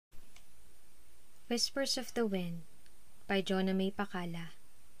Whispers of the Wind by Jonah May Pakala.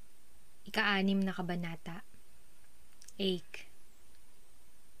 Ika-6 na kabanata. Ache.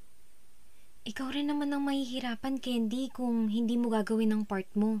 Ikaw rin naman ang mahihirapan, Candy, kung hindi mo gagawin ang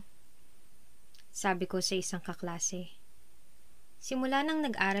part mo. Sabi ko sa isang kaklase. Simula nang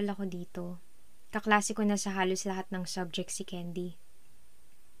nag-aral ako dito, kaklase ko na sa halos lahat ng subject si Candy.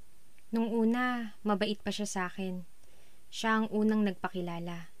 Nung una, mabait pa siya sa akin. Siya ang unang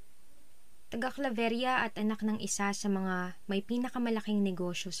nagpakilala. Taga-Claveria at anak ng isa sa mga may pinakamalaking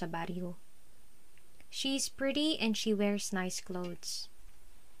negosyo sa baryo. She's pretty and she wears nice clothes.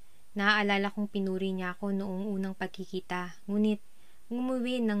 Naaalala kong pinuri niya ako noong unang pagkikita, ngunit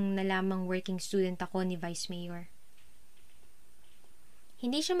umuwi nang nalamang working student ako ni Vice Mayor.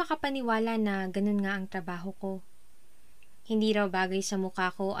 Hindi siya makapaniwala na ganun nga ang trabaho ko. Hindi raw bagay sa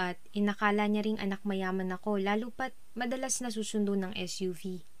mukha ko at inakala niya ring anak mayaman ako lalo pat madalas nasusundo ng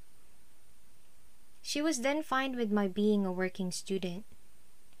SUV. She was then fine with my being a working student.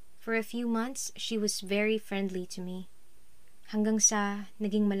 For a few months, she was very friendly to me. Hanggang sa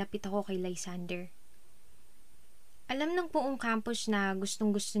naging malapit ako kay Lysander. Alam ng buong campus na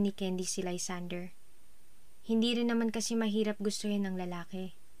gustong-gusto ni Candy si Lysander. Hindi rin naman kasi mahirap gustuhin ng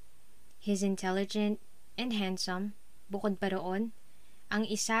lalaki. He's intelligent and handsome. Bukod pa roon, ang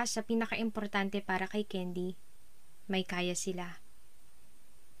isa sa pinaka-importante para kay Candy, may kaya sila.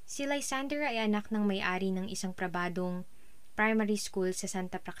 Si Lysander ay anak ng may-ari ng isang prabadong primary school sa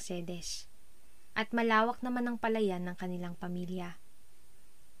Santa Praxedes at malawak naman ang palayan ng kanilang pamilya.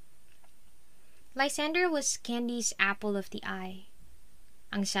 Lysander was Candy's apple of the eye.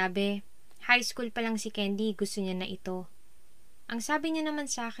 Ang sabi, high school pa lang si Candy, gusto niya na ito. Ang sabi niya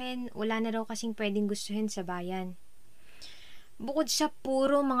naman sa akin, wala na raw kasing pwedeng gustuhin sa bayan. Bukod sa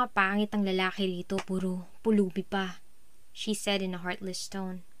puro mga pangit ang lalaki rito, puro pulubi pa, she said in a heartless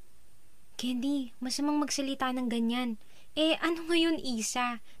tone. Candy, masamang magsalita ng ganyan. Ano ngayon,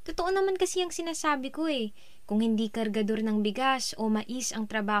 Isa? Totoo naman kasi ang sinasabi ko eh. Kung hindi kargador ng bigas o mais ang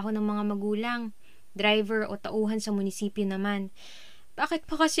trabaho ng mga magulang, driver o tauhan sa munisipyo naman. Bakit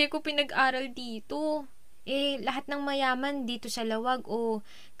pa kasi ako pinag-aral dito? Lahat ng mayaman dito sa Lawag o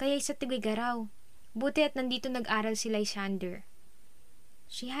kaya sa Tigigaraw. Buti at nandito nag-aral si Lysander.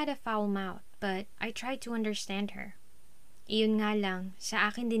 She had a foul mouth, but I tried to understand her. Iyon nga lang,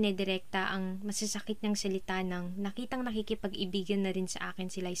 sa akin dinedirekta ang masasakit niyang salita ng nakitang nakikipag-ibigan na rin sa akin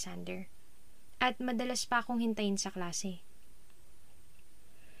si Lysander. At madalas pa akong hintayin sa klase.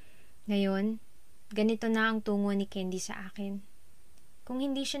 Ngayon, ganito na ang tungo ni Candy sa akin. Kung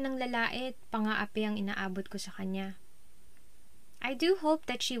hindi siya nang lalait, pang-aapi ang inaabot ko sa kanya. I do hope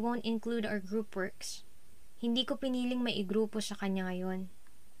that she won't include our group works. Hindi ko piniling maigrupo sa kanya ngayon.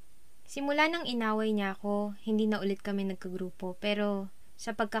 Simula nang inaway niya ako, hindi na ulit kami nagkagrupo, pero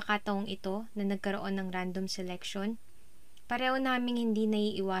sa pagkakataong ito na nagkaroon ng random selection, pareho naming hindi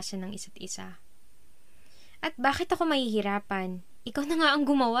naiiwasan ng isa't isa. At bakit ako mahihirapan? Ikaw na nga ang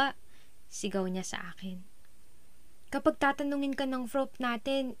gumawa, sigaw niya sa akin. Kapag tatanungin ka ng prop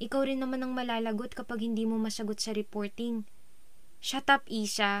natin, ikaw rin naman ang malalagot kapag hindi mo masagot sa reporting. Shut up,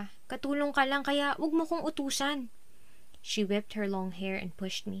 Isa. Katulong ka lang kaya wag mo kong utusan. She whipped her long hair and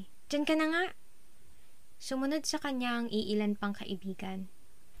pushed me. Diyan ka na nga. Sumunod sa kanya ang iilan pang kaibigan.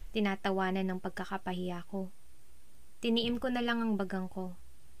 Tinatawanan ng pagkakapahiya ko. Tiniim ko na lang ang bagang ko.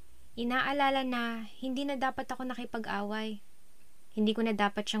 Inaalala na hindi na dapat ako nakipag-away. Hindi ko na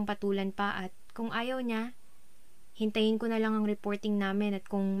dapat siyang patulan pa at kung ayaw niya, hintayin ko na lang ang reporting namin at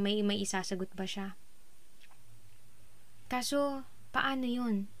kung may isasagot ba siya. Kaso, paano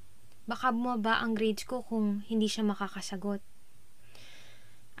yun? Baka bumaba ang grades ko kung hindi siya makakasagot.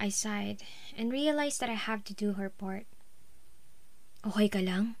 I sighed and realized that I have to do her part. Okay ka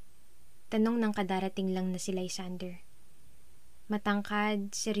lang? Tanong ng kadarating lang na si Lysander.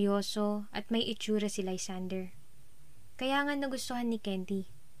 Matangkad, seryoso, at may itsura si Lysander. Kaya nga nagustuhan ni Candy.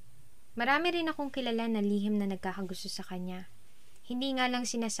 Marami rin akong kilala na lihim na nagkakagusto sa kanya. Hindi nga lang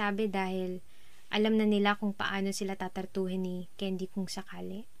sinasabi dahil alam na nila kung paano sila tatartuhin ni Candy kung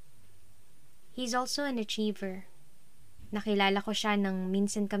sakali. He's also an achiever. Nakilala ko siya nang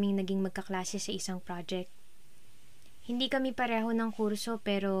minsan kaming naging magkaklase sa isang project. Hindi kami pareho ng kurso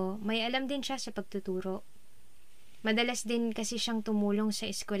pero may alam din siya sa pagtuturo. Madalas din kasi siyang tumulong sa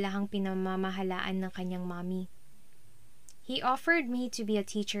eskwelahang pinamamahalaan ng kanyang mommy. He offered me to be a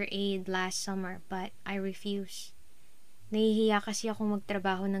teacher aide last summer but I refused. Nahihiya kasi akong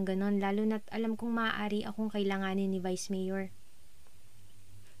magtrabaho ng ganon lalo na't alam kong maaari akong kailanganin ni Vice Mayor.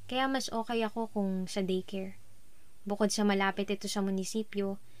 Kaya mas okay ako kung sa daycare. Bukod sa malapit ito sa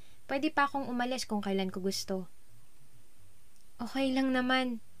munisipyo, pwede pa akong umalis kung kailan ko gusto. Okay lang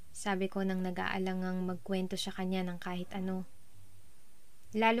naman. Sabi ko nang nag-aalangang magkwento sa kanya ng kahit ano.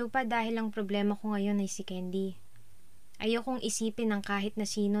 Lalo pa dahil ang problema ko ngayon ay si Candy. Ayokong isipin ng kahit na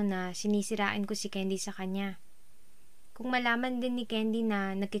sino na sinisiraan ko si Candy sa kanya. Kung malaman din ni Candy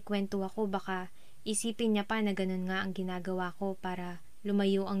na nagkikwento ako, baka isipin niya pa na ganun nga ang ginagawa ko para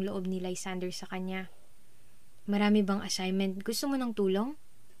lumayo ang loob ni Lysander sa kanya. Marami bang assignment? Gusto mo ng tulong?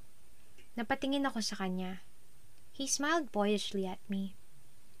 Napatingin ako sa kanya. He smiled boyishly at me.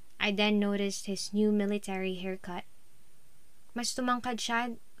 I then noticed his new military haircut. Mas tumangkad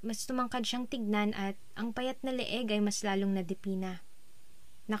siyang tignan at ang payat na leeg ay mas lalong nadipina.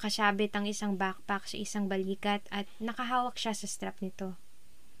 Nakasabit ang isang backpack sa isang balikat at nakahawak siya sa strap nito.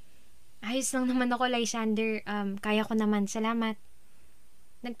 Ayos lang naman ako, Lysander. Kaya ko naman. Salamat.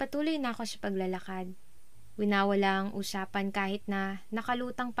 Nagpatuloy na ako sa paglalakad. Winawala ang usapan kahit na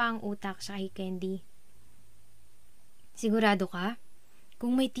nakalutang pa ang utak sa kay Candy. Sigurado ka?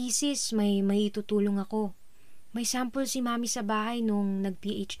 Kung may thesis, may itutulong ako. May sample si Mami sa bahay nung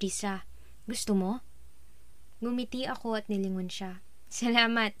nag-PhD sa. Gusto mo? Ngumiti ako at nilingon siya.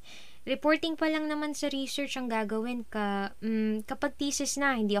 Salamat. Reporting pa lang naman sa research ang gagawin kapag thesis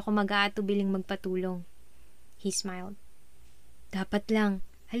na, hindi ako mag-aatubiling magpatulong. He smiled. Dapat lang.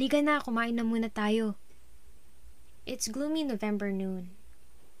 Halika na, kumain na muna tayo. It's gloomy November noon.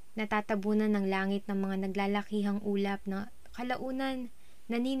 Natatabunan ng langit ng mga naglalakihang ulap na kalaunan,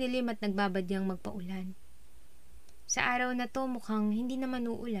 naninilim at nagbabadyang magpaulan. Sa araw na to mukhang hindi naman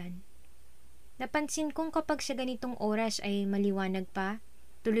uulan. Napansin kong kapag sa ganitong oras ay maliwanag pa,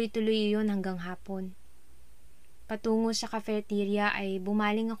 tuloy-tuloy yun hanggang hapon. Patungo sa cafeteria ay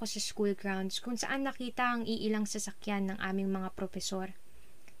bumaling ako sa school grounds kung saan nakita ang iilang sasakyan ng aming mga propesor,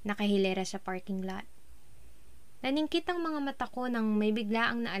 nakahilera sa parking lot. Naningkit ang mga mata ko nang may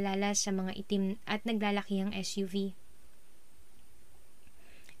biglaang naalala sa mga itim at naglalakihang SUV.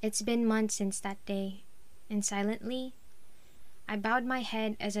 It's been months since that day, and silently, I bowed my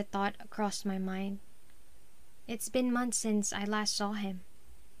head as a thought crossed my mind. It's been months since I last saw him.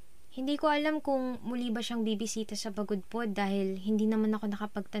 Hindi ko alam kung muli ba siyang bibisita sa Pagudpod dahil hindi naman ako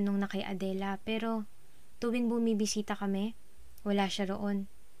nakapagtanong na kay Adela, pero tuwing bumibisita kami, wala siya roon.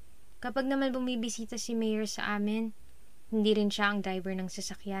 Kapag naman bumibisita si Mayor sa amin, hindi rin siya ang driver ng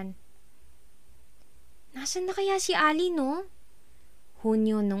sasakyan. Nasaan na kaya si Ali, no?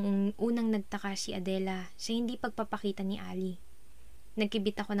 Hunyo nung unang nagtaka si Adela sa hindi pagpapakita ni Ali.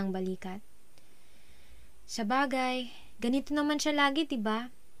 Nagkibit ako ng balikat. Sa bagay, ganito naman siya lagi, diba?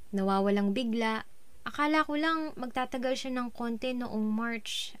 Nawawalang bigla. Akala ko lang magtatagal siya ng konti noong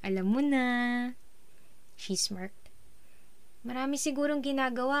March. Alam mo na. She smirked. Marami sigurong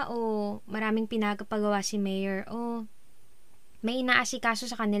ginagawa o maraming pinagpagawa si Mayor o may inaasikaso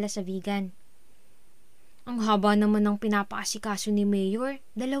sa kanila sa vegan. Ang haba naman ng pinapaasikaso ni Mayor.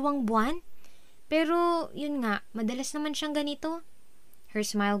 2 buwan? Pero, yun nga, madalas naman siyang ganito. Her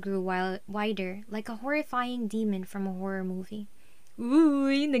smile grew wider, like a horrifying demon from a horror movie.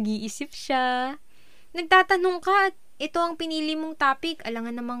 Uy, nag-iisip siya. Nagtatanong ka at ito ang pinili mong topic.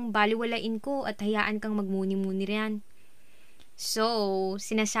 Alangan namang baliwalain ko at hayaan kang magmuni-muni riyan. So,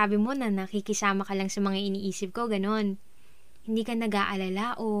 sinasabi mo na nakikisama ka lang sa mga iniisip ko, ganon. Hindi ka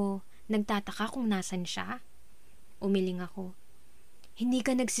nag-aalala o nagtataka kung nasan siya? Umiling ako. Hindi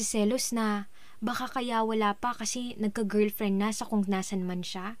ka nagsiselos na baka kaya wala pa kasi nagka-girlfriend na sa kung nasan man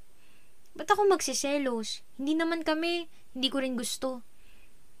siya? Ba't ako magsiselos? Hindi naman kami. Hindi ko rin gusto.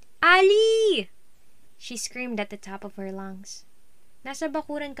 Ali! She screamed at the top of her lungs. Nasa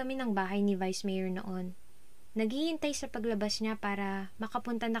bakuran kami ng bahay ni Vice Mayor noon. Naghihintay sa paglabas niya para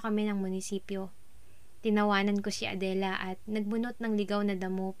makapunta na kami ng munisipyo. Tinawanan ko si Adela at nagbunot ng ligaw na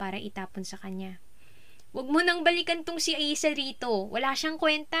damo para itapon sa kanya. Huwag mo nang balikan tong si Aisa rito. Wala siyang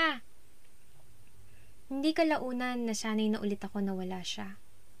kwenta. Hindi kalaunan nasanay na ulit ako na wala siya.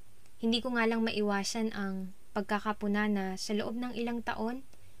 Hindi ko nga lang maiwasan ang pagkakapuna na sa loob ng ilang taon,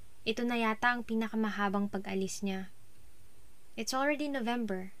 ito na yata ang pinakamahabang pag-alis niya. It's already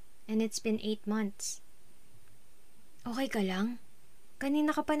November and it's been 8 months. Okay ka lang?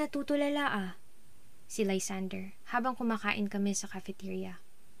 Kanina ka pa natutulala si Lysander habang kumakain kami sa cafeteria.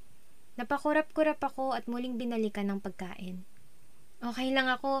 Napakurap-kurap ako at muling binalikan ng pagkain. Okay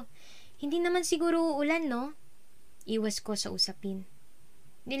lang ako. Hindi naman siguro uulan, no? Iwas ko sa usapin.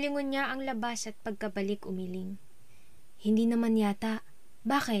 Nilingon niya ang labas at pagkabalik umiling. Hindi naman yata.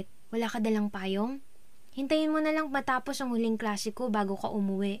 Bakit? Wala ka dalang payong? Hintayin mo na lang matapos ang huling klase ko bago ka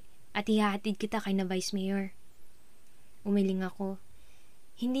umuwi at ihahatid kita kay na Vice Mayor. Umiling ako.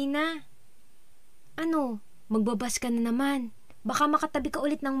 Hindi na. Ano? Magbabas ka na naman. Baka makatabi ka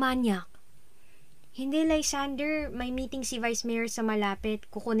ulit ng manyak. Hindi, Lysander. May meeting si Vice Mayor sa malapit.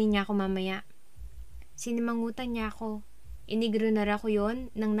 Kukunin niya ako mamaya. Sinimangutan niya ako. Inignorar ako yon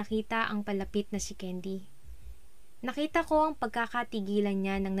nang nakita ang palapit na si Candy. Nakita ko ang pagkakatigilan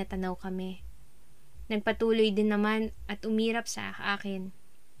niya nang natanaw kami. Nagpatuloy din naman at umirap sa akin.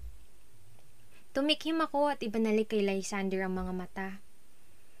 Tumikhim ako at ibinalik kay Lysander ang mga mata.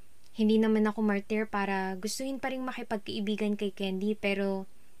 Hindi naman ako martir para gustuhin pa rin makipagkaibigan kay Candy, pero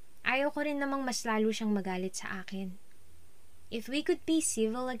ayaw ko rin namang mas lalo siyang magalit sa akin. If we could be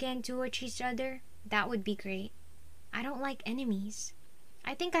civil again towards each other, that would be great. I don't like enemies.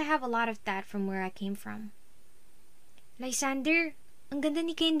 I think I have a lot of that from where I came from. Lysander, ang ganda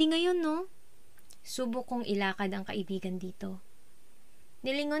ni Candy ngayon, no? Subok kong ilakad ang kaibigan dito.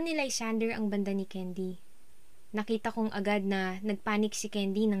 Nilingon ni Lysander ang banda ni Candy. Nakita kong agad na nagpanik si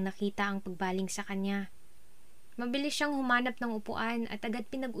Candy nang nakita ang pagbaling sa kanya. Mabilis siyang humanap ng upuan at agad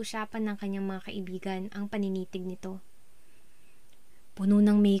pinag-usapan ng kanyang mga kaibigan ang paninitig nito. Puno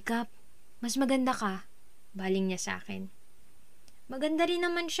ng makeup. Mas maganda ka, baling niya sa akin. Maganda rin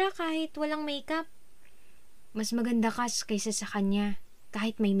naman siya kahit walang makeup. Mas maganda ka kaysa sa kanya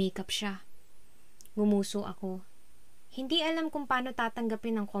kahit may makeup siya. Gumuso ako. Hindi alam kung paano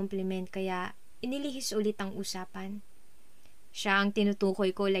tatanggapin ang compliment kaya inilihis ulit ang usapan. Siya ang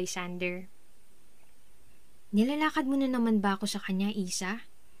tinutukoy ko, Lysander. Nilalakad mo na naman ba ako sa kanya, Isa?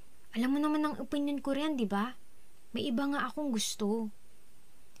 Alam mo naman ang opinion ko rin, di ba? May iba nga akong gusto.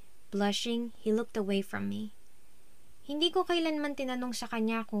 Blushing, he looked away from me. Hindi ko kailanman tinanong sa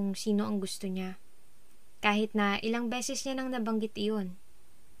kanya kung sino ang gusto niya. Kahit na ilang beses niya nang nabanggit iyon.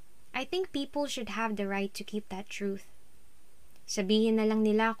 I think people should have the right to keep that truth. Sabihin na lang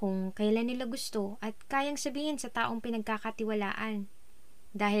nila kung kailan nila gusto at kayang sabihin sa taong pinagkakatiwalaan.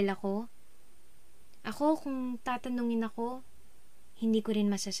 Dahil ako kung tatanungin ako, hindi ko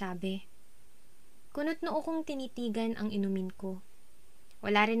rin masasabi. Kunot noo kong tinitigan ang inumin ko.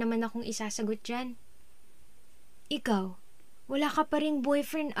 Wala rin naman akong isasagot dyan. Ikaw, wala ka pa ring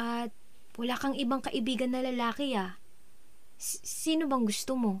boyfriend at wala kang ibang kaibigan na lalaki ah. Sino bang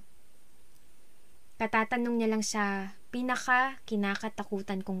gusto mo? Katatanong niya lang sa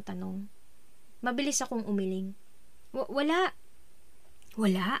kinakatakutan kong tanong. Mabilis akong umiling. Wala.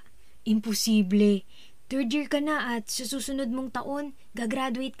 Wala? Imposible. Third year ka na at sa susunod mong taon,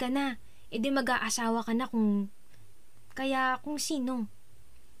 gagraduate ka na. E di mag-aasawa ka na kung sino.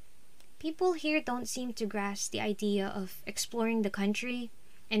 People here don't seem to grasp the idea of exploring the country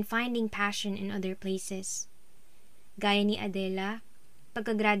and finding passion in other places. Gaya ni Adela,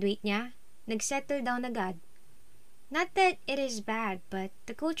 pagka-graduate niya, nag-settle down agad. Not that it is bad, but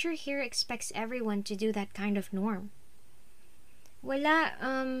the culture here expects everyone to do that kind of norm. Wala,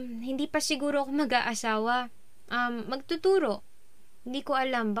 hindi pa siguro ako mag-aasawa. Magtuturo. Hindi ko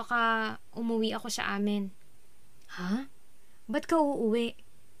alam, baka umuwi ako sa amin. Ha? Ba't ka uuwi?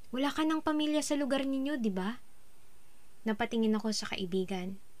 Wala ka ng pamilya sa lugar ninyo, di ba? Napatingin ako sa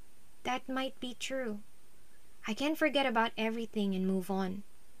kaibigan. That might be true. I can forget about everything and move on.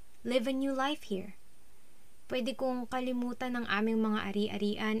 Live a new life here. Pwede kong kalimutan ang aming mga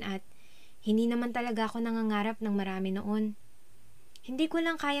ari-arian at hindi naman talaga ako nangangarap ng marami noon. Hindi ko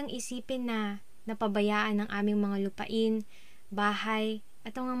lang kayang isipin na napabayaan ang aming mga lupain, bahay,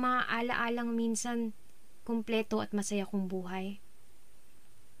 at ang mga ala-alang minsan kumpleto at masaya kong buhay.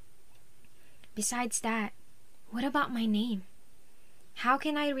 Besides that, what about my name? How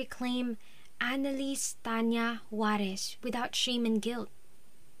can I reclaim Annalise Tanya Juarez without shame and guilt?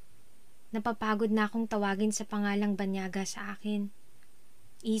 Napapagod na akong tawagin sa pangalang banyaga sa akin.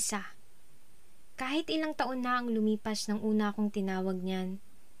 Isa. Kahit ilang taon na ang lumipas nang una akong tinawag niyan,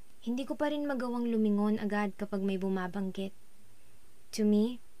 hindi ko pa rin magawang lumingon agad kapag may bumabanggit. To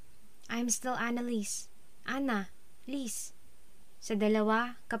me, I'm still Annalise. Anna, Liz. Sa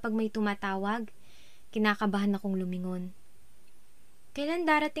dalawa, kapag may tumatawag, kinakabahan akong lumingon. Kailan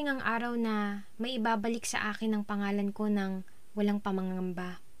darating ang araw na may ibabalik sa akin ang pangalan ko ng walang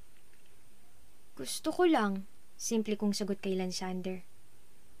pamangamba? Gusto ko lang, simple kong sagot kay Lysander.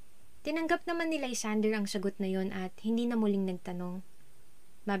 Tinanggap naman ni Lysander ang sagot na yon at hindi na muling nagtanong.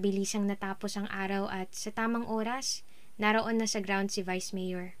 Mabilisang natapos ang araw at sa tamang oras, naroon na sa ground si Vice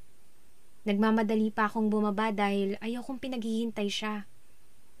Mayor. Nagmamadali pa akong bumaba dahil ayaw kong pinaghihintay siya.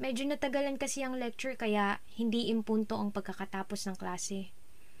 Medyo natagalan kasi ang lecture kaya hindi impunto ang pagkakatapos ng klase.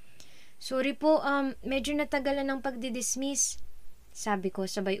 Sorry po, medyo natagalan ang pagdidismiss, sabi ko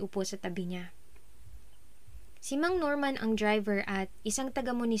sabay upo sa tabi niya. Si Mang Norman ang driver at isang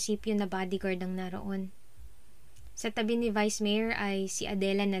taga-munisipyo na bodyguard ang naroon. Sa tabi ni Vice Mayor ay si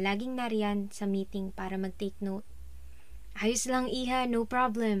Adela na laging nariyan sa meeting para mag-take note. Ayos lang, Iha, no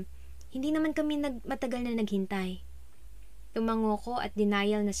problem. Hindi naman kami matagal na naghintay. Tumango ko at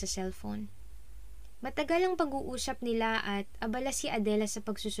denial na sa cellphone. Matagal ang pag-uusap nila at abala si Adela sa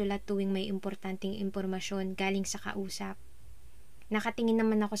pagsusulat tuwing may importanteng impormasyon galing sa kausap. Nakatingin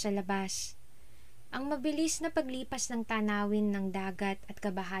naman ako sa labas. Ang mabilis na paglipas ng tanawin ng dagat at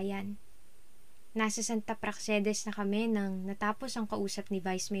kabahayan. Nasa Santa Praxedes na kami nang natapos ang kausap ni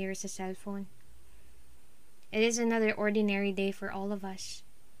Vice Mayor sa cellphone. It is another ordinary day for all of us.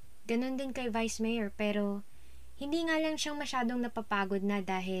 Ganon din kay Vice Mayor pero hindi nga lang siyang masyadong napapagod na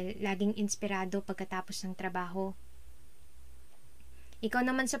dahil laging inspirado pagkatapos ng trabaho. Ikaw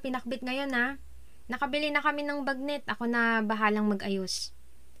naman sa pinakbit ngayon ha. Nakabili na kami ng bagnet. Ako na bahalang mag-ayos.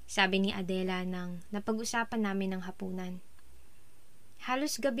 Sabi ni Adela nang napag-usapan namin ng hapunan.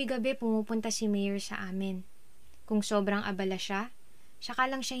 Halos gabi-gabi pumupunta si Mayor sa amin. Kung sobrang abala siya, saka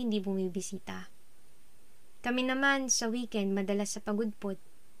lang siya hindi bumibisita. Kami naman sa weekend madalas sa pagudpod.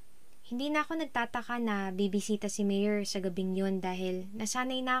 Hindi na ako nagtataka na bibisita si Mayor sa gabing yun dahil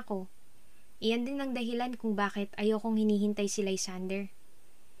nasanay na ako. Iyan din ang dahilan kung bakit ayokong hinihintay si Lysander.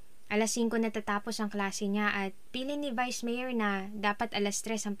 5:00 natatapos ang klase niya at pili ni Vice Mayor na dapat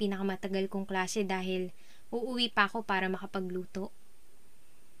 3:00 ang pinakamatagal kong klase dahil uuwi pa ako para makapagluto.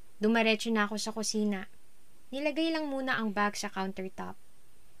 Dumiretso na ako sa kusina. Nilagay lang muna ang bag sa countertop.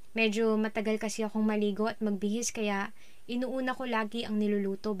 Medyo matagal kasi akong maligo at magbihis kaya inuuna ko lagi ang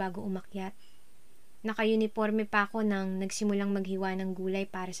niluluto bago umakyat. Naka-uniforme pa ako nang nagsimulang maghiwa ng gulay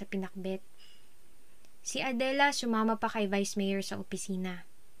para sa pinakbet. Si Adela sumama pa kay Vice Mayor sa opisina.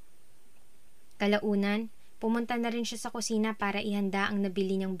 Kalaunan, pumunta na rin siya sa kusina para ihanda ang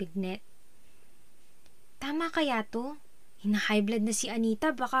nabili niyang bignet. Tama kaya to? Hina-high blood na si Anita,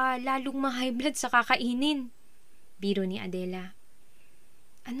 baka lalong ma-high blood sa kakainin. Biro ni Adela.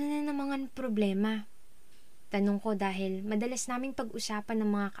 Ano na namang problema? Tanong ko dahil madalas naming pag-usapan ng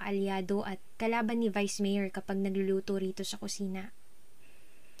mga kaalyado at kalaban ni Vice Mayor kapag nagluluto rito sa kusina.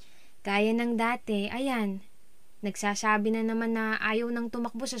 Gaya ng dati, ayan, nagsasabi na naman na ayaw nang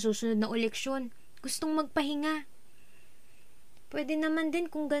tumakbo sa susunod na eleksyon. Gustong magpahinga. Pwede naman din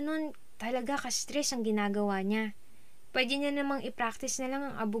kung ganun talaga ka-stress ang ginagawa niya. Pwede niya namang i-practice na lang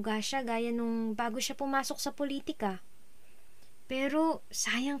ang abogasya gaya nung bago siya pumasok sa politika. Pero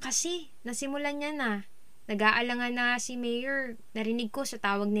sayang kasi, nasimulan niya na. Nag-aalangan na si Mayor, narinig ko sa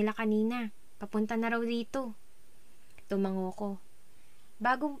tawag nila kanina. Papunta na raw dito. Tumango ko.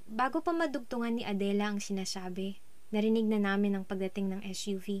 Bago pa madugtungan ni Adela ang sinasabi, narinig na namin ang pagdating ng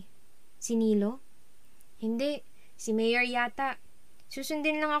SUV. Si Nilo? Hindi, si Mayor yata.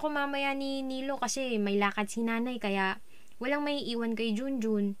 Susundin lang ako mamaya ni Nilo kasi may lakad si nanay kaya walang may iwan kay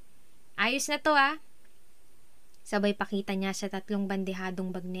Junjun. Ayos na to ah. Sabay pakita niya sa 3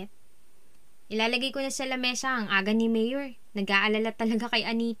 bandehadong bagnet. Ilalagay ko na sa lamesa ang aga ni Mayor. Nag-aalala talaga kay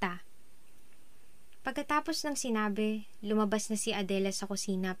Anita. Pagkatapos ng sinabi, lumabas na si Adela sa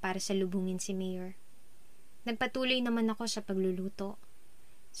kusina para salubungin si Mayor. Nagpatuloy naman ako sa pagluluto.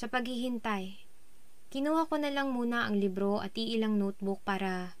 Sa paghihintay, kinuha ko na lang muna ang libro at iilang notebook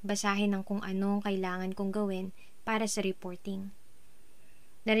para basahin ang kung anong kailangan kong gawin para sa reporting.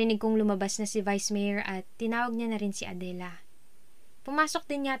 Narinig kong lumabas na si Vice Mayor at tinawag niya na rin si Adela. Pumasok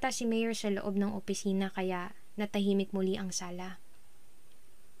din yata si Mayor sa loob ng opisina kaya natahimik muli ang sala.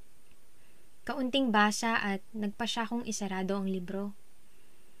 Kaunting basa at nagpa siya kong isarado ang libro.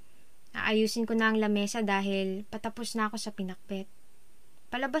 Aayusin ko na ang lamesa dahil patapos na ako sa pinakbet.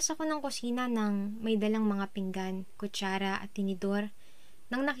 Palabas ako ng kusina nang may dalang mga pinggan, kutsara at tinidor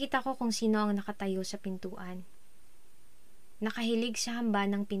nang nakita ko kung sino ang nakatayo sa pintuan. Nakahilig sa hamba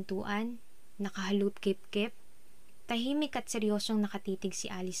ng pintuan, nakahalot kip-kip, tahimik at seryosong nakatitig si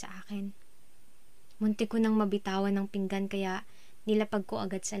Ali sa akin. Muntik ko nang mabitawan ng pinggan kaya nilapag ko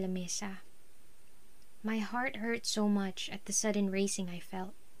agad sa lamesa. My heart hurt so much at the sudden racing I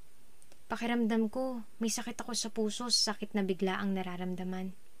felt. Pakiramdam ko, may sakit ako sa puso sa sakit na bigla ang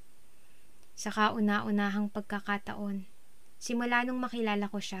nararamdaman. Sa kauna-unahang pagkakataon, simula nung makilala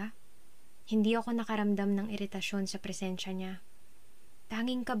ko siya, hindi ako nakaramdam ng iritasyon sa presensya niya.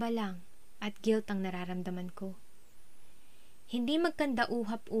 Tanging kaba lang at guilt ang nararamdaman ko. Hindi magkanda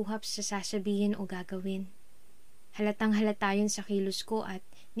uhap-uhap sa sasabihin o gagawin. Halatang halata yun sa kilos ko at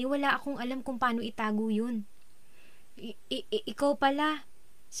niwala akong alam kung paano itago yun. Ikaw pala,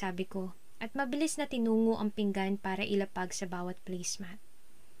 sabi ko, at mabilis na tinungo ang pinggan para ilapag sa bawat placemat.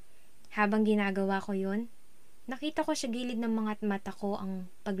 Habang ginagawa ko yun, nakita ko sa gilid ng mga mata ko ang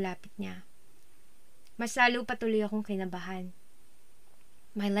paglapit niya. Mas lalo patuloy akong kinabahan.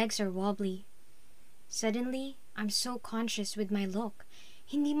 My legs are wobbly. Suddenly, I'm so conscious with my look.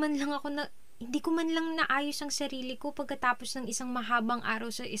 Hindi man lang ako Hindi ko man lang naayos ang sarili ko pagkatapos ng isang mahabang araw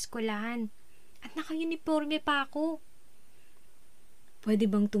sa eskwelahan. At naka-uniforme pa ako. Pwede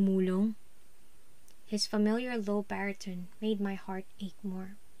bang tumulong? His familiar low baritone made my heart ache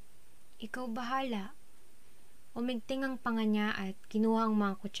more. Ikaw bahala. Umigting ang panga niya at kinuha ang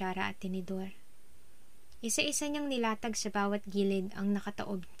mga kutsara at tinidor. Isa-isa niyang nilatag sa bawat gilid ang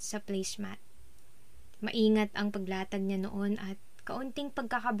nakataob sa placemat. Maingat ang paglatag niya noon at kaunting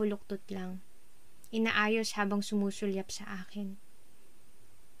pagkakabuluktot lang. Inaayos habang sumusulyap sa akin.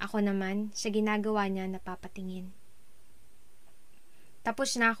 Ako naman, sa ginagawa niya napapatingin.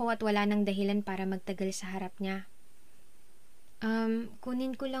 Tapos na ako at wala nang dahilan para magtagal sa harap niya.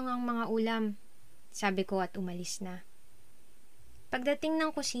 Kunin ko lang ang mga ulam, sabi ko at umalis na. Pagdating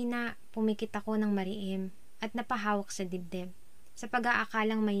ng kusina, pumikit ako ng mariim at napahawak sa dibdib sa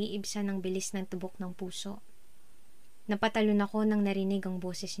pag-aakalang maiibsan ng bilis ng tubok ng puso. Napatalon ako nang narinig ang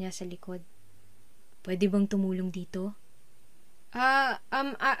boses niya sa likod. Pwede bang tumulong dito?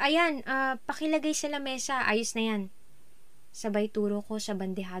 Ayan, pakilagay sa lamesa, ayos na yan. Sabay turo ko sa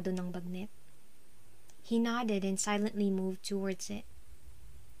bandehado ng bagnet. He nodded and silently moved towards it.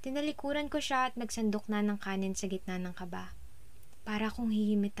 Tinalikuran ko siya at nagsandok na ng kanin sa gitna ng kaba. Para akong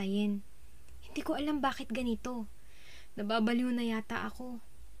hihimitayin. Hindi ko alam bakit ganito. Nababaliw na yata ako.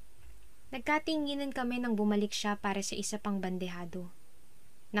 Nagkatinginan kami nang bumalik siya para sa isa pang bandehado.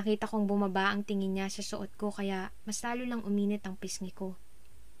 Nakita kong bumaba ang tingin niya sa suot ko kaya mas lalo lang uminit ang pisngi ko.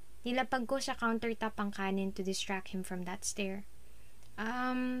 Nilapag ko sa countertop ang kanin to distract him from that stare.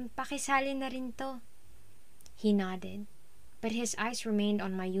 Pakisali na rin to. He nodded, but his eyes remained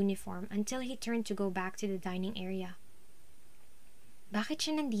on my uniform until he turned to go back to the dining area. Bakit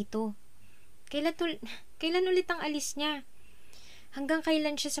siya nandito? Kailan ulit ang alis niya? Hanggang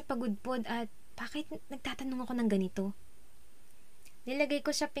kailan siya sa pagudpod at bakit nagtatanong ako ng ganito? Nilagay ko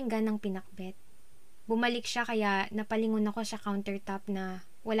sa pinggan ng pinakbet. Bumalik siya kaya napalingon ako sa countertop na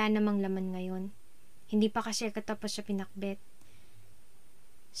wala namang laman ngayon. Hindi pa kasi katapos sa pinakbet.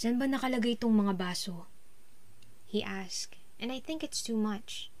 Saan ba nakalagay itong mga baso? He asked, and I think it's too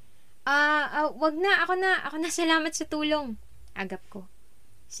much. Wag na, ako na, salamat sa tulong. Agap ko.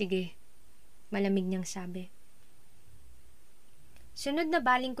 Sige, malamig niyang sabi. Sunod na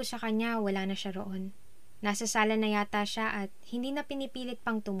baling ko sa kanya, wala na siya roon. Nasa sala na yata siya at hindi na pinipilit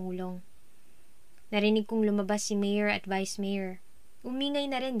pang tumulong. Narinig kong lumabas si Mayor at Vice Mayor. Umingay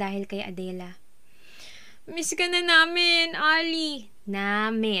na rin dahil kay Adela. Miss ka na namin, Ali.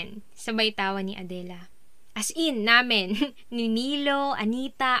 Namin. Sabay tawa ni Adela. As in, namin. Ni Nilo,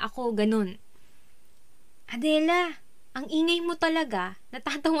 Anita, ako, ganun. Adela, ang ingay mo talaga.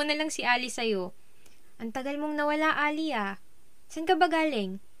 Natatawa na lang si Ali sa'yo. Ang tagal mong nawala, Ali ah. Saan ka ba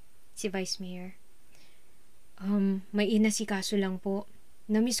galing? Si Vice Mayor. May inasikaso lang po.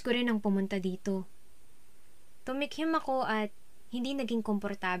 Namiss ko rin ang pumunta dito. Tumikhim ako at hindi naging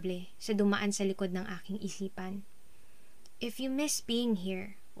komportable sa dumaan sa likod ng aking isipan. If you miss being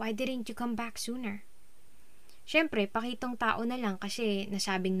here, why didn't you come back sooner? Siyempre, pakitong tao na lang kasi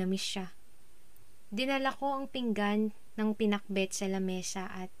nasabing namiss siya. Dinala ko ang pinggan ng pinakbet sa lamesa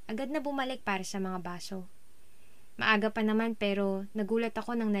at agad na bumalik para sa mga baso. Maaga pa naman pero nagulat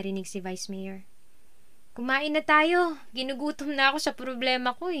ako nang narinig si Vice Mayor. Kumain na tayo. Ginugutom na ako sa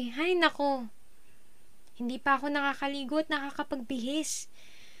problema ko eh. Hay nako. Hindi pa ako nakakaligo at nakakapagbihis.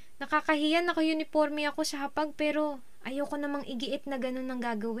 Nakakahiya, naka-uniforme ako sa hapag pero ayoko namang igiit na ganun ang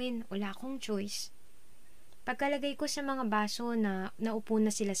gagawin. Wala akong choice. Pagkalagay ko sa mga baso na naupo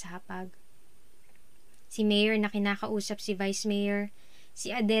na sila sa hapag. Si Mayor na kinakausap si Vice Mayor,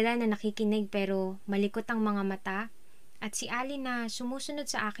 si Adela na nakikinig pero malikot ang mga mata, at si Ali na sumusunod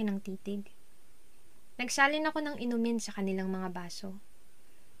sa akin ng titig. Nagsalin ako ng inumin sa kanilang mga baso.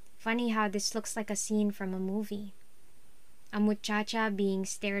 Funny how this looks like a scene from a movie. A muchacha being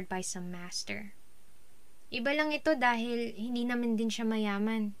stared by some master. Iba lang ito dahil hindi naman din siya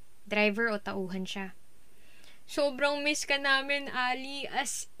mayaman. Driver o tauhan siya. Sobrang miss ka namin, Ali.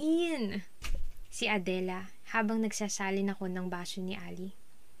 As in. Si Adela habang nagsasalin ako ng baso ni Ali.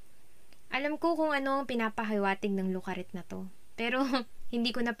 Alam ko kung ano ang pinapahiwatig ng lukarit na to. Pero hindi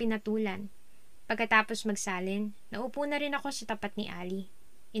ko na pinatulan. Pagkatapos magsalin, naupo na rin ako sa tapat ni Ali.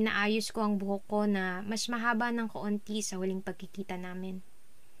 Inaayos ko ang buhok ko na mas mahaba ng kaunti sa huling pagkikita namin.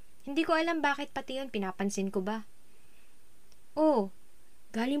 Hindi ko alam bakit pati yun pinapansin ko ba. Oh,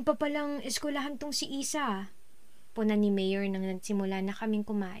 galing pa palang eskwelahan tong si Isa. Puna ni Mayor nang nagsimula na kaming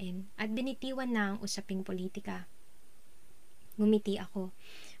kumain at binitiwan na ang usaping politika. Ngumiti ako.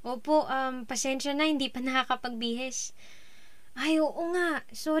 Opo, pasensya na, hindi pa nakakapagbihis. Ay, oo nga.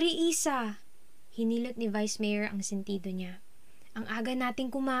 Sorry, Isa. Hinilot ni Vice Mayor ang sentido niya. Ang aga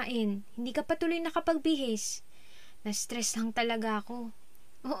nating kumain. Hindi ka pa tuloy nakapagbihis. Na-stress lang talaga ako.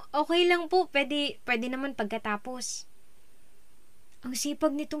 Okay lang po. Pwede naman pagkatapos. Ang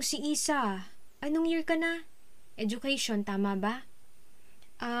sipag nitong si Isa. Anong year ka na? Education, tama ba?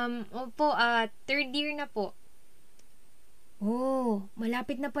 Opo, third year na po. Oh,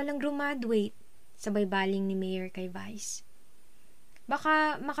 malapit na palang graduate. Sabay baling ni Mayor kay Vice.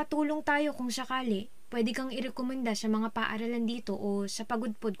 Baka makatulong tayo kung sakali. Pwede kang irekomenda sa mga paaralan dito o sa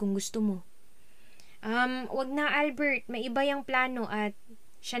pagudpod kung gusto mo. Wag na Albert. May iba yung plano at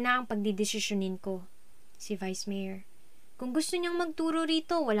siya na ang pagdidesisyonin ko. Si Vice Mayor. Kung gusto niyang magturo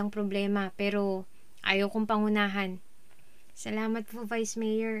rito, walang problema. Pero ayaw kong pangunahan. Salamat po, Vice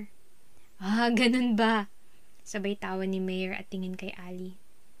Mayor. Ganun ba? Sabay tawa ni Mayor at tingin kay Ali.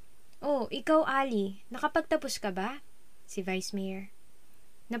 Oh, ikaw Ali, nakapagtapos ka ba? Si Vice Mayor.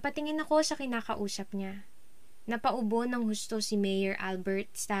 Napatingin ako sa kinakausap niya. Napaubo ng husto si Mayor Albert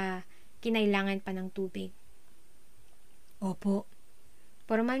sa kinailangan pa ng tubig. Opo.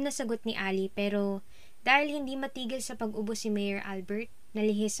 Formal na sagot ni Ali pero dahil hindi matigil sa pag-ubo si Mayor Albert,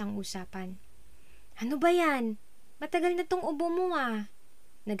 nalihis ang usapan. Ano ba yan? Matagal na tong ubo mo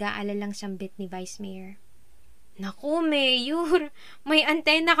Nag-aalalang sambit ni Vice Mayor. Naku, Mayor! May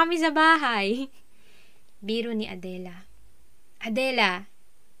antena kami sa bahay! Biro ni Adela. Adela!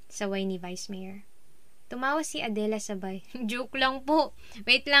 Saway ni Vice Mayor. Tumawa si Adela sabay. Joke lang po.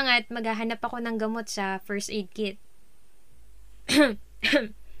 Wait lang at maghahanap ako ng gamot sa first aid kit.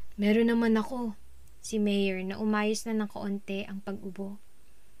 Meron naman ako. Si Mayor na umayos na ng kaunti ang pag-ubo.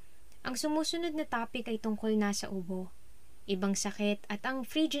 Ang sumusunod na topic ay tungkol na sa ubo, ibang sakit at ang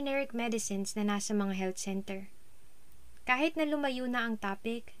free generic medicines na nasa mga health center. Kahit na lumayo na ang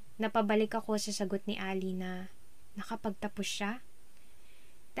topic, napabalik ako sa sagot ni Ali na nakapagtapos siya.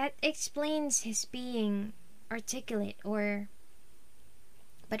 That explains his being articulate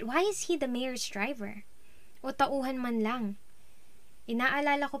but why is he the mayor's driver? O tauhan man lang.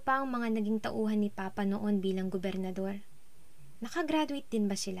 Inaalala ko pa ang mga naging tauhan ni Papa noon bilang gobernador. Nakagraduate din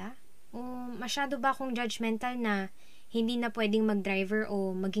ba sila? O masyado ba akong judgmental na hindi na pwedeng mag-driver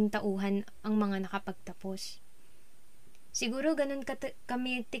o maging tauhan ang mga nakapagtapos? Siguro ganun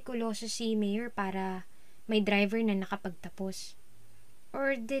kami tikuloso si Mayor para may driver na nakapagtapos.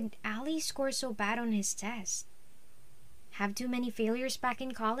 Or did Ali score so bad on his test? Have too many failures back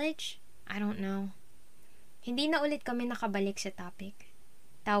in college? I don't know. Hindi na ulit kami nakabalik sa topic.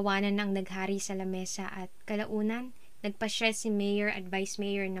 Tawanan ang naghari sa lamesa at kalaunan, nagpa-stress si Mayor at Vice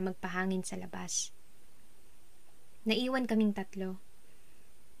Mayor na magpahangin sa labas. Naiwan kaming tatlo.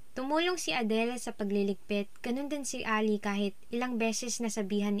 Tumulong si Adela sa pagliligpit, ganun din si Ali kahit ilang beses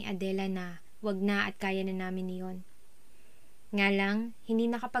nasabihan ni Adela na wag na at kaya na namin niyon. Nga lang, hindi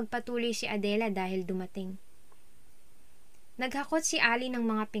nakapagpatuloy si Adela dahil dumating. Naghakot si Ali ng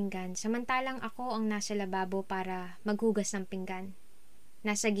mga pinggan samantalang ako ang nasa lababo para maghugas ng pinggan.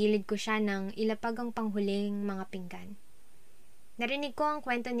 Nasa gilid ko siya nang ilapag ang panghuling mga pinggan. Narinig ko ang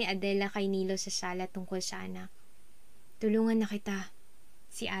kwento ni Adela kay Nilo sa sala tungkol sa anak. Tulungan na kita,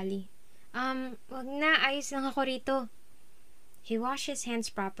 si Ali. Wag na, ayos lang ako rito. He washed his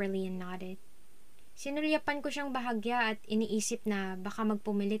hands properly and nodded. Sinulyapan ko siyang bahagya at iniisip na baka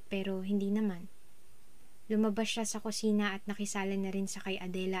magpumilit pero hindi naman. Lumabas siya sa kusina at nakisala na rin sa kay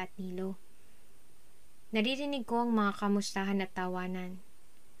Adela at Nilo. Naririnig ko ang mga kamustahan at tawanan.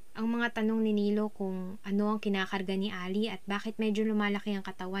 Ang mga tanong ni Nilo kung ano ang kinakarga ni Ali at bakit medyo lumalaki ang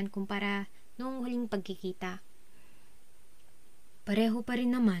katawan kumpara noong huling pagkikita. Pareho pa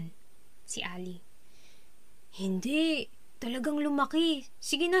rin naman, si Ali. Hindi, talagang lumaki.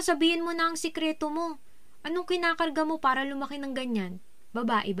 Sige na, sabihin mo na ang sikreto mo. Anong kinakarga mo para lumaki ng ganyan?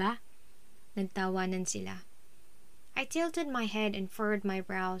 Babae ba? Nagtawanan sila. I tilted my head and furrowed my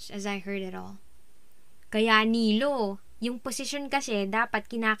brows as I heard it all. Kaya Nilo, yung posisyon kasi dapat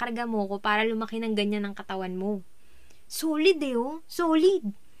kinakarga mo ko para lumaki ng ganyan ang katawan mo. Solid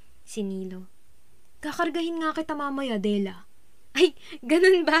solid. Si Nilo. Kakargahin nga kita mamaya, Dela. Ay,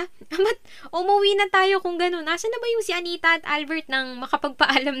 ganun ba? Amat, umuwi na tayo kung ganun. Asa na ba yung si Anita at Albert nang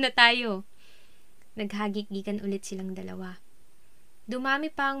makapagpaalam na tayo? Naghagik-gikan ulit silang dalawa.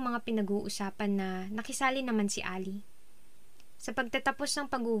 Dumami pa ang mga pinag-uusapan na nakisali naman si Ali. Sa pagtatapos ng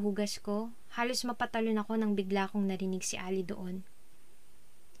paghuhugas ko, halos mapatalon ako nang bigla kong narinig si Ali doon.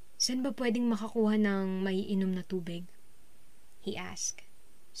 Saan ba pwedeng makakuha ng maiinom na tubig? He asked.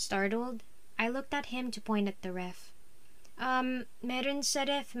 Startled, I looked at him to point at the ref. Meron sa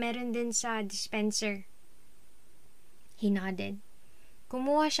ref, meron din sa dispenser. He nodded.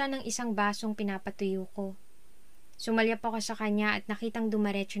 Kumuha siya ng isang basong pinapatuyo ko. Sumalyap ako sa kanya at nakitang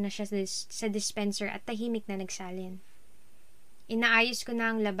dumaretso na siya sa dispenser at tahimik na nagsalin. Inaayos ko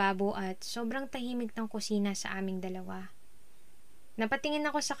na ang lababo at sobrang tahimik ng kusina sa aming dalawa. Napatingin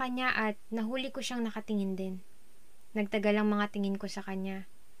ako sa kanya at nahuli ko siyang nakatingin din. Nagtagal ang mga tingin ko sa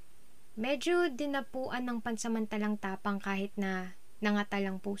kanya. Medyo dinapuan ng pansamantalang tapang kahit na nangatal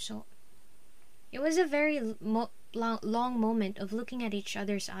ang puso. It was a very long moment of looking at each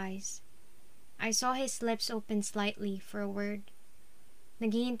other's eyes. I saw his lips open slightly for a word.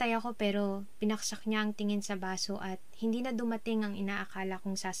 Naghihintay ako pero pinaksak niya ang tingin sa baso at hindi na dumating ang inaakala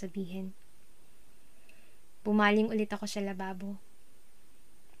kong sasabihin. Bumaling ulit ako sa lababo.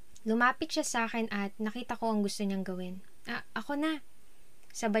 Lumapit siya sa akin at nakita ko ang gusto niyang gawin. Ako na!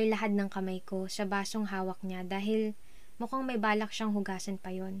 Sabay lahad ng kamay ko sa basong hawak niya dahil mukhang may balak siyang hugasan pa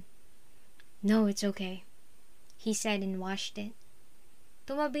yon. No, it's okay, he said and washed it.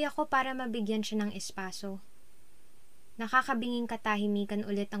 Tumabi ako para mabigyan siya ng espaso. Nakakabinging katahimikan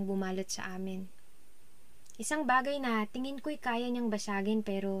ulit ang bumalot sa amin. Isang bagay na tingin ko'y kaya niyang basagin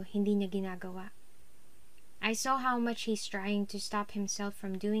pero hindi niya ginagawa. I saw how much he's trying to stop himself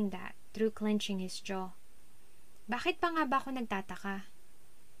from doing that through clenching his jaw. Bakit pa nga ba ako nagtataka?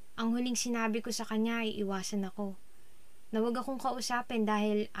 Ang huling sinabi ko sa kanya ay iwasan ako. Na huwag akong kausapin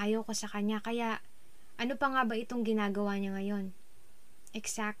dahil ayaw ko sa kanya kaya ano pa nga ba itong ginagawa niya ngayon?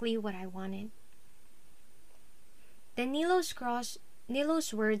 Exactly what I wanted. Then Nilo's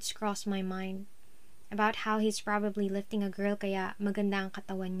words crossed my mind about how he's probably lifting a girl kaya maganda ang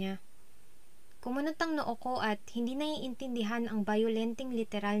katawan niya. Kumunot ang noo ko at hindi naiintindihan ang bayolenteng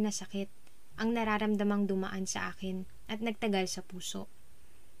literal na sakit ang nararamdamang dumaan sa akin at nagtagal sa puso.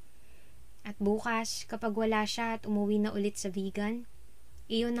 At bukas, kapag wala siya at umuwi na ulit sa vegan,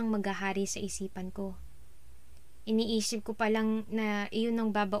 iyon ang maghahari sa isipan ko. Iniisip ko pa lang na iyon ang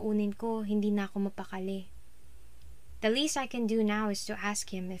babaunin ko, hindi na ako mapakali. The least I can do now is to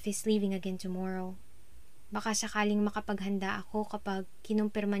ask him if he's leaving again tomorrow. Baka sakaling makapaghanda ako kapag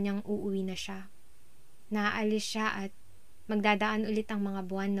kinumpirma niyang uuwi na siya. Naaalis siya at magdadaan ulit ang mga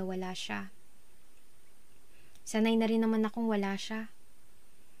buwan na wala siya. Sanay na rin naman akong wala siya.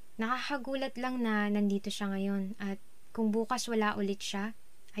 Nakakagulat lang na nandito siya ngayon at kung bukas wala ulit siya,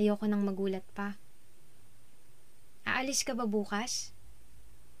 ayoko nang magulat pa. Aalis ka ba bukas?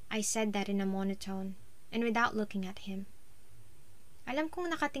 I said that in a monotone and without looking at him. Alam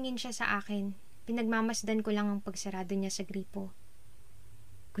kong nakatingin siya sa akin. Pinagmamasdan ko lang ang pagsarado niya sa gripo.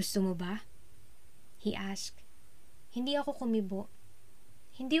 Gusto mo ba? He asked. Hindi ako kumibo.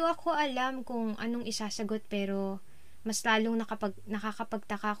 Hindi ako alam kung anong isasagot pero mas lalong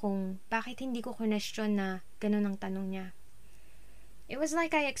nakakapagtaka kung bakit hindi ko question na ganun ang tanong niya. It was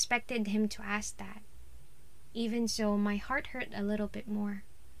like I expected him to ask that. Even so, my heart hurt a little bit more.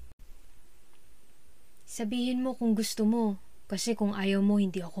 Sabihin mo kung gusto mo, kasi kung ayaw mo,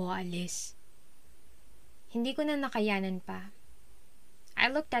 hindi ako aalis. Hindi ko na nakayanan pa. I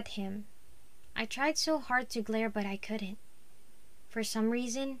looked at him. I tried so hard to glare but I couldn't. For some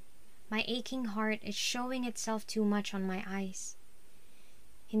reason, my aching heart is showing itself too much on my eyes.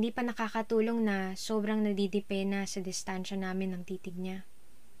 Hindi pa nakakatulong na sobrang nadidipena sa distansya namin ng titig niya.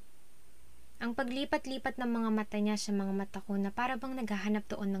 Ang paglipat-lipat ng mga mata niya sa mga mata ko na para bang naghahanap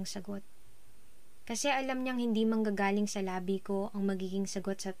doon ng sagot. Kasi alam niyang hindi manggagaling sa labi ko ang magiging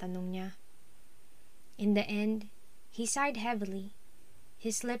sagot sa tanong niya. In the end, he sighed heavily,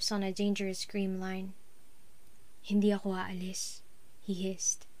 his lips on a dangerous scream line. Hindi ako aalis, he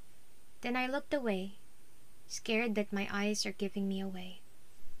hissed. Then I looked away, scared that my eyes are giving me away.